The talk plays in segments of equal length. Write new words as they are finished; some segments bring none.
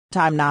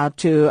Time now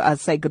to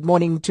say good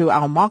morning to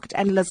our market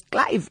analyst,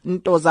 Clive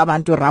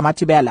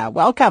Ramathibela.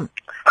 Welcome.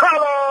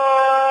 Hello!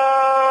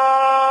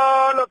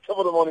 Top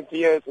of the morning to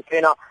you,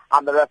 Sakina,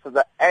 and the rest of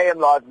the AM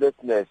Live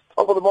listeners.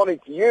 Top of the morning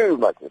to you,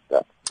 my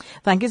sister.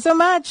 Thank you so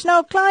much.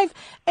 Now, Clive,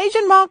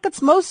 Asian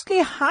markets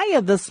mostly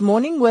higher this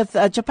morning, with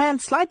Japan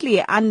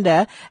slightly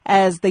under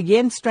as the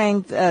yen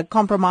strength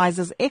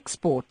compromises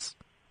exports.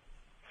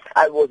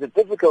 It was a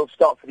difficult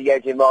start for the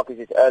Asian markets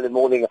this early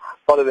morning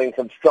following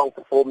some strong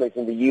performance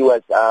in the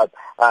U.S.,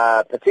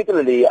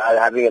 particularly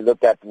having a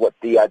look at what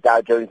the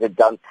Dow Jones had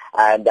done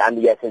and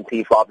the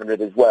S&P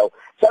 500 as well.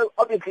 So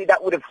obviously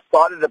that would have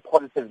started a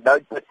positive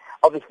note, but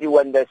obviously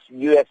when the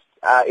U.S.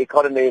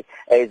 Economy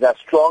is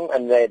strong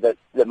and the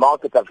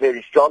markets are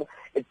very strong,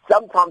 it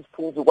sometimes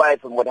pulls away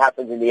from what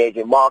happens in the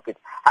Asian markets.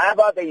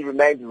 However, they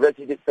remained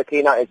resilient,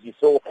 Sakina, as you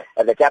saw,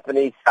 the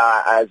Japanese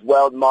as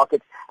well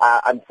markets.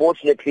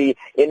 Unfortunately,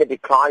 in a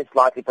decline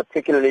slightly,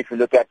 particularly if you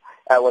look at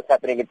what's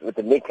happening with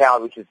the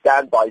Nikkei, which is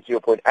down by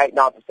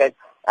 0.89%,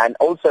 and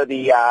also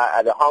the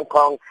Hong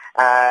Kong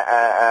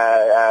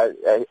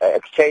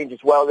exchange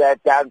as well, there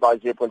down by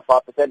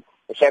 0.5%.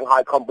 The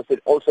Shanghai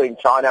Composite, also in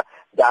China,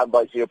 down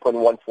by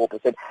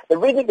 0.14%. The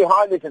reason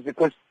behind this is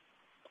because,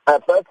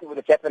 firstly, with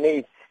the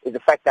Japanese, is the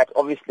fact that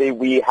obviously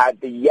we had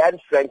the yen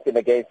strengthen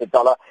against the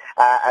dollar.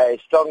 A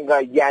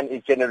stronger yen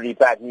is generally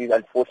bad news,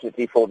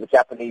 unfortunately, for the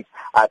Japanese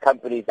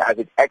companies, as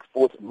it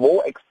exports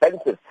more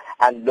expensive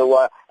and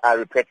lower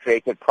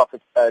repatriated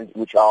profits earned,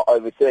 which are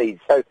overseas.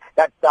 So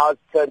that does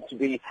turn to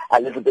be a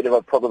little bit of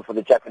a problem for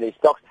the Japanese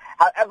stocks.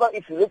 However,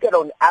 if you look at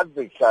on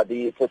average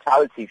the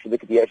totality, if you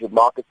look at the Asian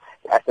markets,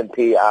 the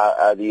S&P,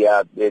 the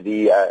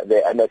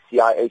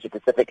MSCI Asia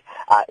Pacific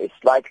is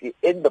slightly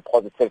in the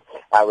positive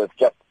with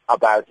just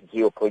about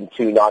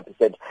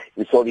 0.29%.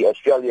 We saw the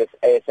Australia's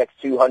ASX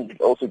 200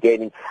 also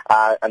gaining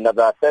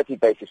another 30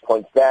 basis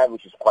points there,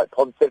 which is quite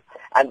positive.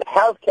 And the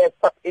healthcare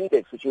stock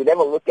index, which you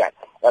never look at,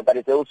 but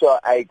it's also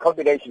a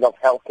combination of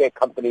healthcare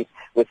companies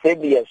within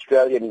the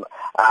Australian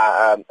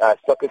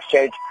stock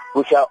exchange,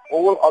 which are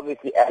all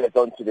obviously added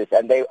onto this,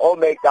 and they all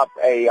make up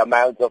a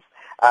amount of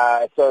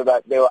so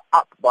that they were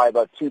up by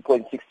about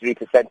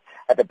 2.63%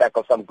 at the back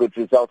of some good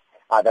results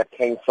that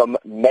came from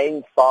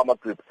Main Pharma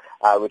Group,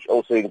 which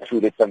also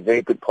included some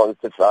very good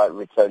positive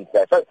returns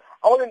there. So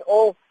all in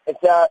all,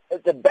 it's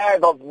a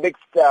bag of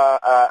mixed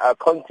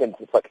content,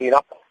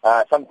 Sakina,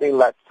 something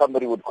like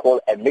somebody would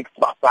call a mixed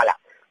masala.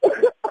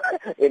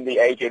 In the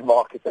Asian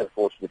market,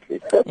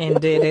 unfortunately.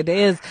 Indeed, it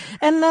is.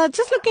 And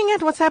just looking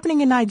at what's happening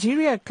in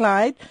Nigeria,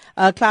 Clive,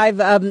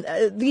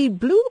 the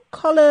Blue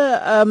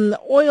Collar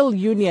Oil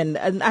Union,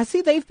 and I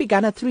see they've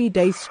begun a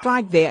 3-day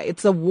strike there.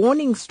 It's a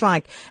warning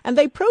strike, and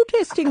they're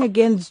protesting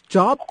against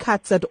job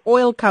cuts at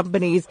oil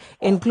companies,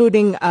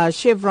 including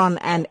Chevron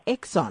and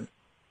Exxon.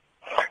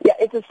 Yeah,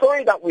 it's a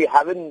story that we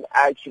haven't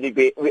actually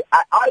been...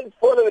 I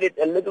followed it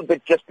a little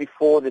bit just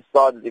before the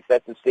start of the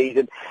festive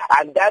season,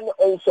 and then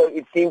also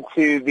it seemed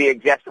to be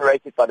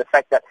exasperated by the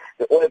fact that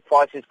the oil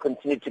prices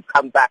continued to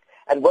come back.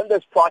 And when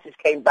those prices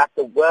came back,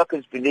 the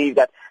workers believed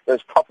that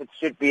those profits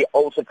should be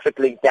also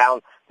trickling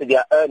down to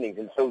their earnings.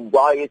 And so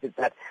why is it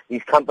that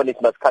these companies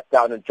must cut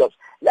down on jobs?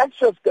 Let's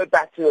just go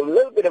back to a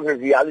little bit of a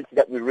reality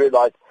that we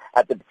realized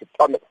at the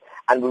summit.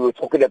 And we were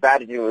talking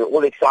about it, and we were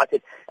all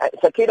excited.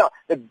 Sakina,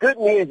 the good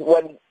news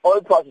when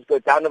oil prices go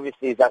down,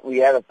 obviously, is that we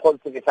have a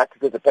positive effect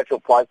because the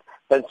petrol price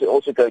tends to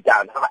also go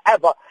down.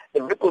 However,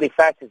 the ripple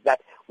effect is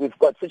that we've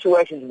got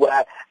situations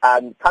where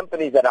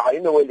companies that are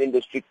in the oil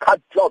industry cut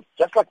jobs,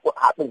 just like what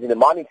happens in the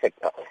mining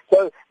sector.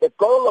 So the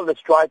goal of the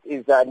strike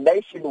is a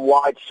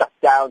nationwide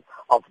shutdown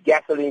of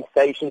gasoline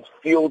stations,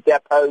 fuel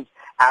depots,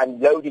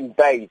 and loading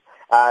bays.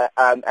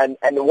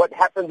 And what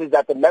happens is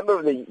that the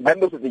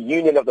members of the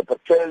Union of the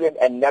Petroleum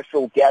and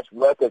Natural Gas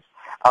Workers,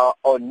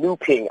 or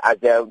NUPING as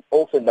they're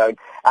also known,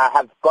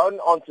 have gone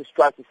on to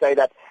strike to say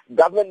that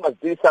government must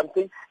do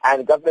something,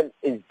 and government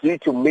is due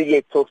to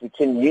mediate talks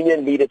between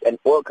union leaders and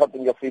oil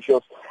company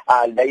officials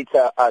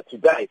later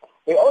today.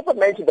 They also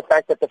mentioned the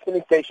fact that the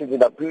filling stations in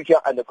Abuja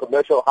and the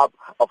commercial hub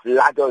of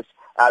Lagos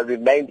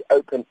remained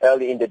open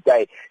early in the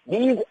day.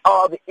 These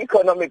are the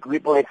economic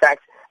ripple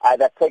effects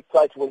that take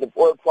place when the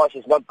oil price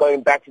is not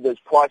going back to those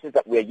prices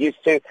that we're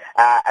used to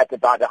at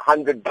about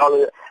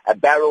 $100 a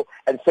barrel.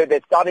 And so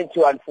they're starting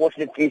to,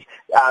 unfortunately,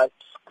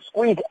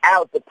 squeeze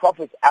out the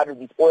profits out of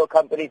these oil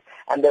companies,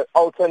 and the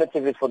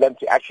alternative is for them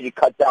to actually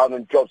cut down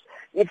on jobs.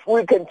 If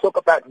we can talk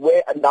about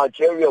where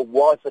Nigeria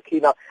was,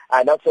 Sakina,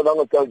 not so long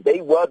ago, they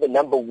were the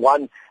number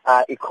one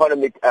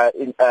economic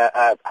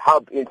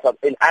hub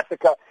in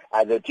Africa.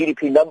 The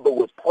GDP number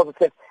was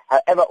positive.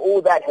 However,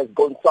 all that has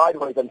gone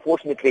sideways,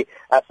 unfortunately,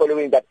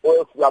 following that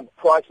oil slump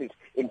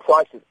in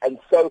prices. And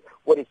so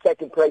what is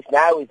taking place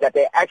now is that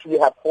they actually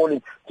have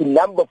fallen to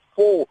number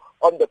 4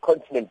 on the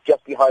continent,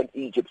 just behind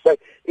Egypt. So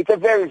it's a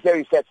very,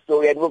 very sad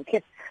story, and we'll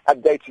keep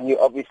updating you,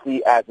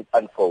 obviously, as it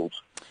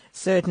unfolds.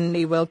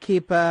 Certainly, we'll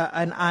keep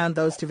an eye on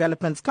those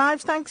developments.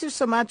 Clive, thanks you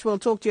so much. We'll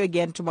talk to you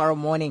again tomorrow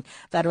morning.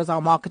 That was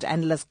our market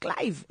analyst,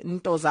 Clive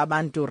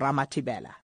Ramathibela.